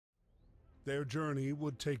Their journey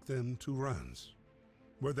would take them to Rans,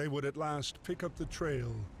 where they would at last pick up the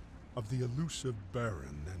trail of the elusive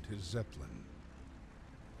Baron and his Zeppelin.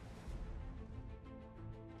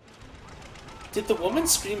 Did the woman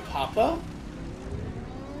scream Papa?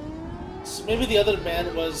 So maybe the other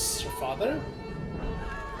man was her father?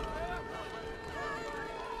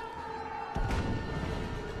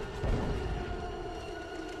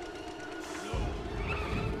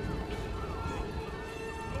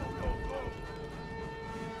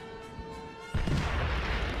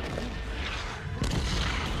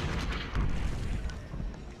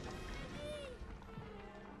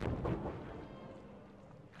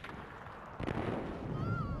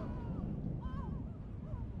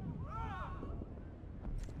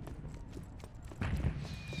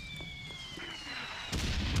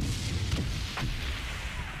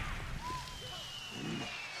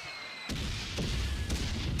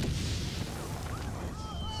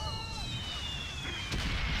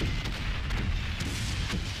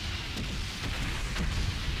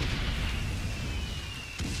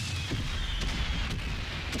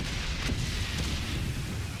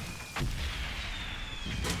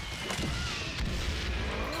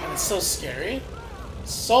 It's so scary.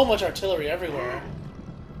 So much artillery everywhere.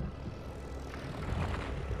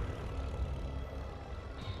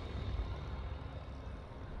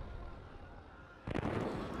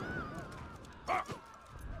 My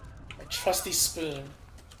trusty spoon.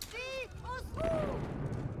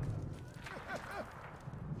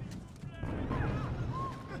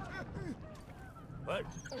 What?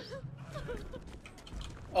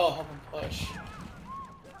 Oh, help him push.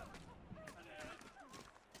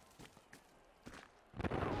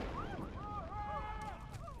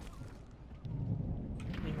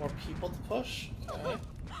 Need more people to push? Okay.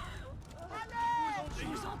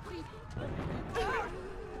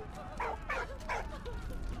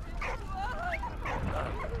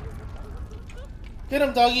 Get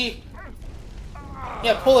him, doggy!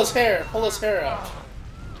 Yeah, pull his hair. Pull his hair out.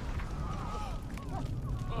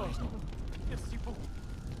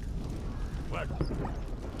 What?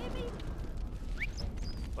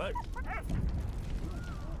 What?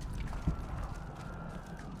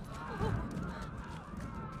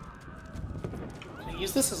 Can I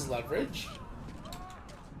use this as leverage?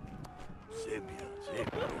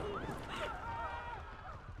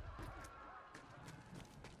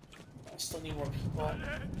 I still need more people.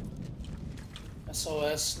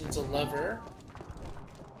 SOS needs a lever.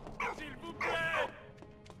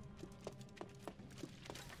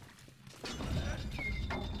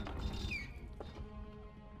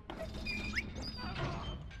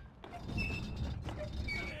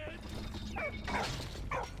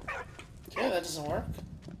 Okay, that doesn't work.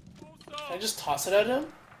 Can I just toss it at him?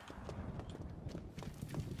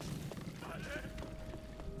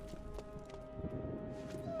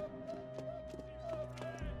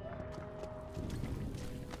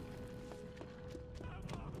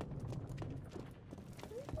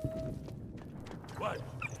 What?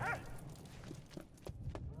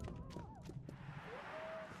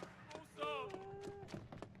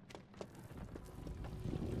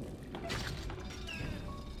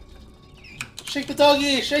 Shake the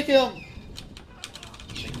doggy! Shake him!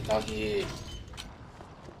 Shake the doggy!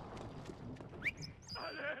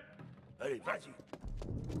 Allez, vas-y.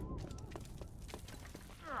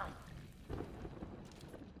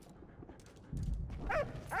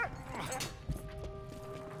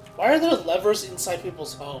 Why are there levers inside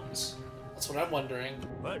people's homes? That's what I'm wondering.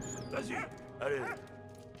 What? Vas-y. Allez.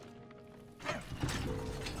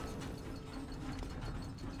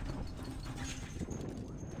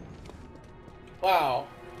 Wow.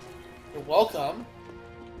 You're welcome.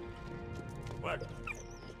 What?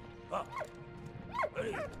 Ah.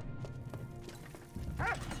 Allez.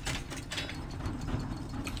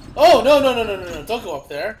 Oh, no, no, no, no, no, no. Don't go up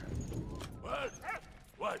there. What?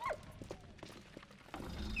 What?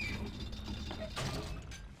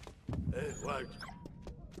 Hey, what?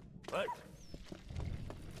 What?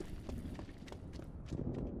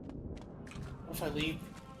 What if I leave?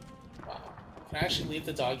 Wow. Can I actually leave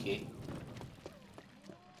the doggy?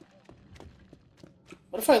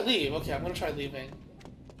 What if I leave? Okay, I'm gonna try leaving.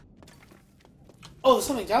 Oh, there's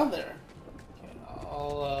something down there. Okay,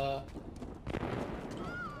 I'll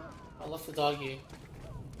left the doggy.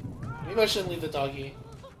 Maybe I shouldn't leave the doggy.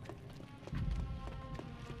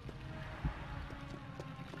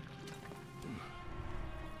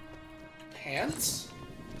 Pants?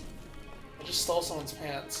 I just stole someone's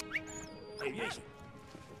pants. Aviation.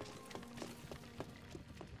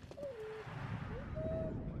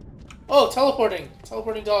 Oh, teleporting!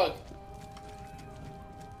 Teleporting dog.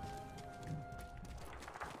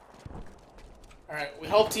 Alright, we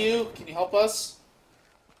helped you. Can you help us?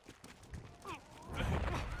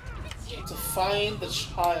 To find the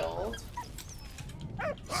child.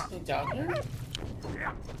 Something down here?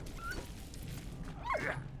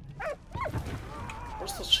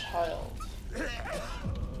 Where's the child?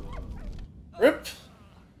 RIP!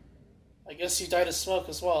 I guess you died of smoke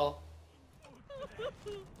as well.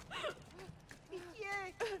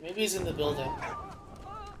 Maybe he's in the building.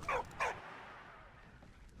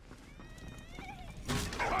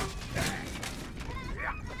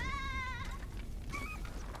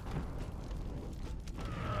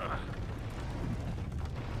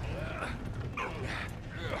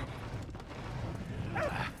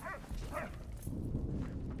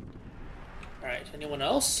 Alright, anyone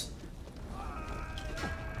else?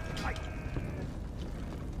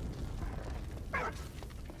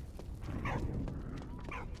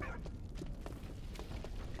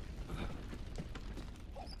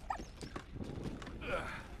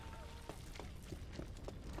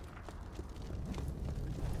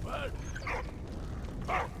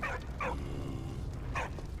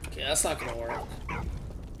 Okay, that's not gonna work.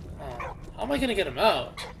 Oh, how am I gonna get him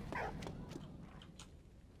out?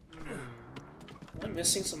 Am I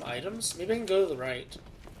missing some items? Maybe I can go to the right.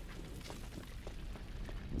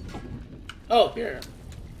 Oh, here.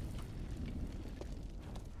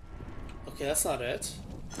 Okay, that's not it.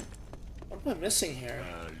 What am I missing here?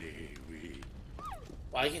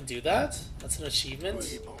 Well, I can do that? That's an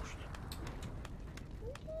achievement?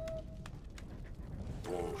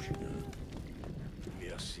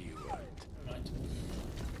 Right.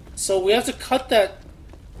 So we have to cut that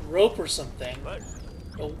rope or something.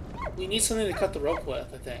 Oh, we need something to cut the rope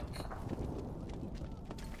with, I think.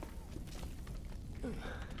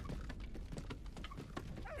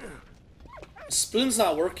 The spoon's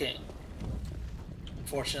not working.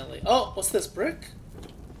 Unfortunately. Oh, what's this, brick?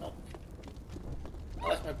 Oh. I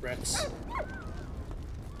like my bricks.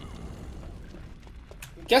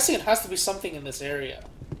 I'm guessing it has to be something in this area.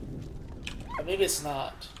 But maybe it's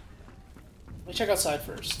not. Let me check outside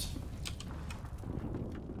first.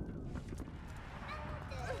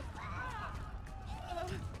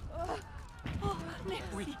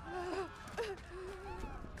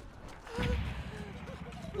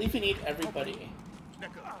 I believe we need everybody.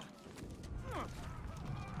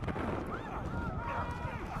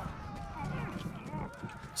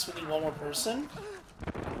 So we need one more person.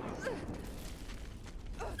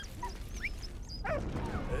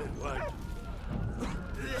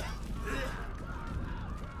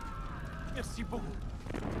 Merci beaucoup.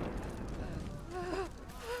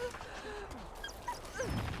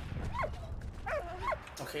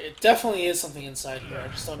 Okay, it definitely is something inside here. I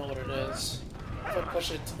just don't know what it is. If I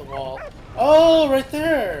push it to the wall. Oh, right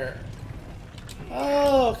there!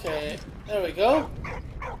 Oh, okay. There we go.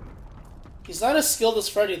 He's not as skilled as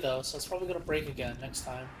Freddie, though, so it's probably going to break again next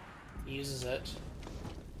time he uses it.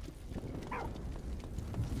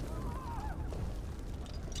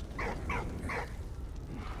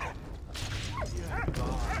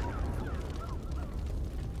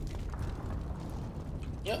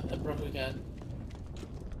 Yep, it broke again.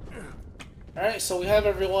 Alright, so we have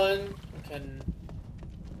everyone. We can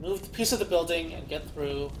move the piece of the building and get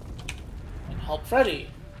through and help Freddie.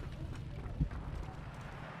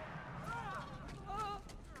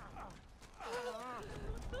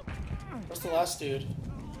 Where's the last dude?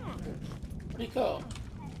 Where'd he go?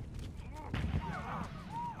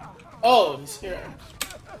 Oh, he's here.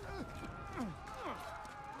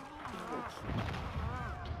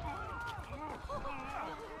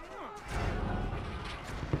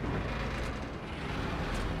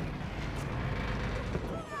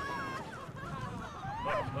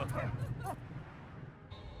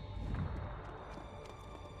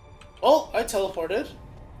 Oh, I teleported.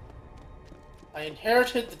 I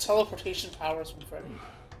inherited the teleportation powers from Freddie.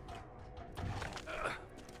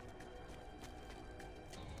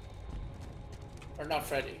 Or not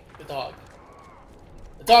Freddie, the dog.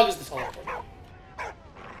 The dog is the teleporter.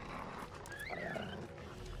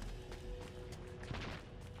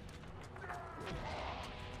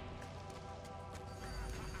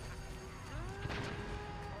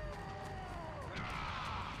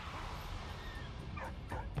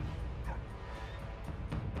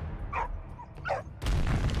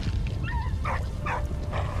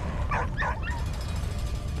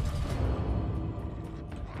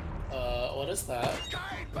 What is that?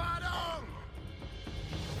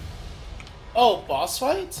 Oh, boss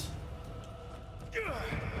fight?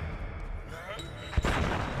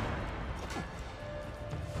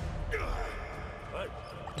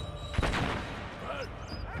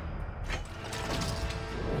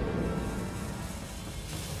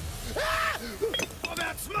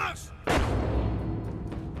 Vorwärts Marsch!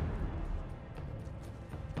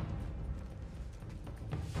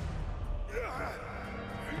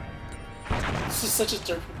 This is such a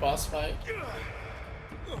derpy boss fight.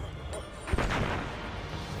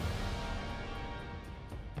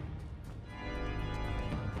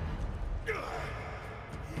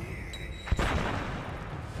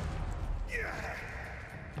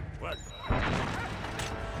 What?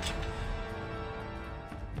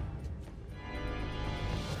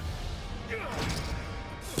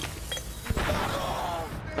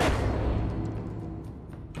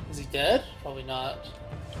 Is he dead? Probably not.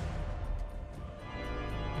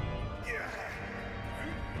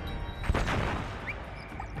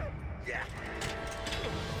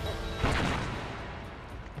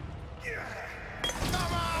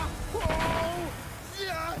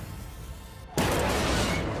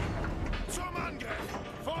 Zum Angriff!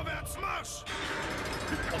 Vorwärts Marsch!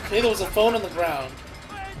 Okay, there was a phone on the ground.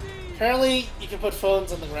 Apparently, you can put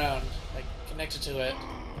phones on the ground, like, connected to it.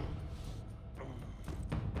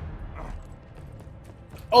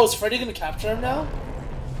 Oh, is Freddie gonna capture him now?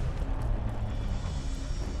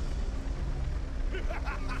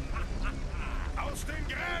 Aus den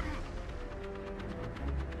Gräben!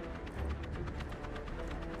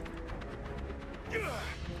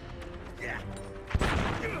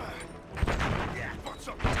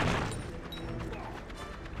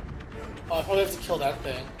 Oh, I probably have to kill that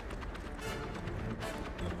thing.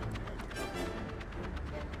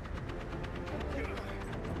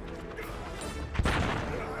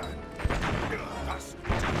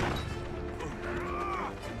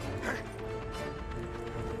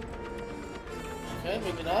 Okay,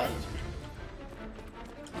 maybe not.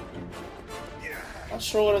 Not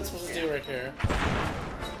sure what I'm supposed to do right here.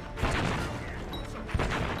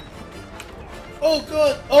 Oh,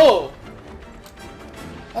 good! Oh!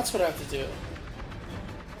 That's what I have to do.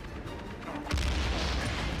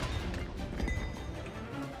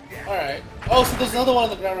 Alright. Oh, so there's another one on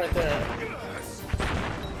the ground right there.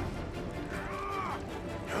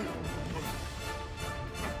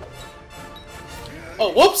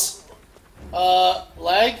 Oh, whoops!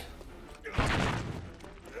 Lag?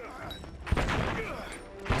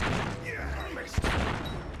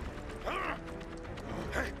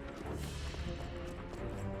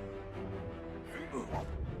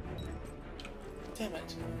 Damn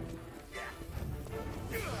it.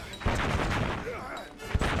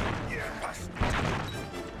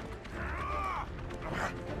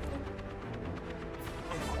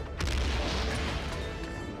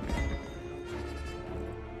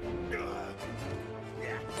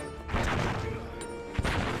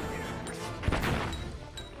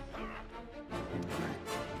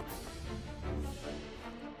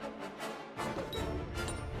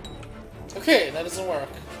 Okay, that doesn't work.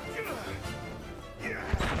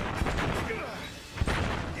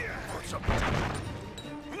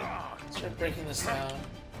 Let's try breaking this down.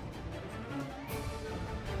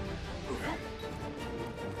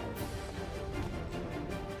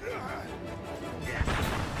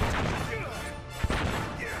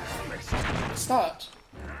 It's not.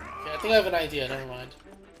 Okay, I think I have an idea, never mind.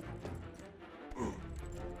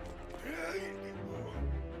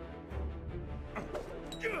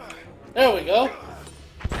 There we go.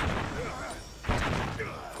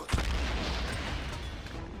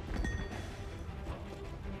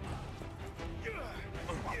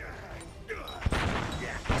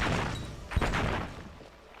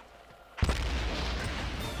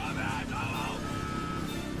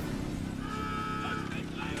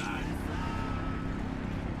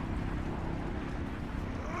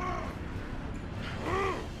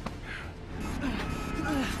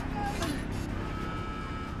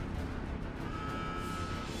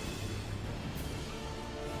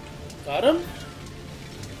 Got him?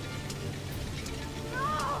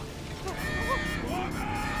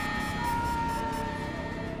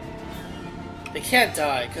 They can't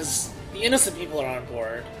die, because the innocent people are on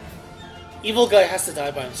board. Evil guy has to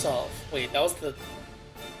die by himself. Wait, that was the...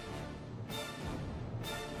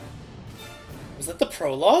 Was that the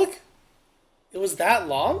prologue? It was that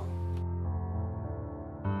long?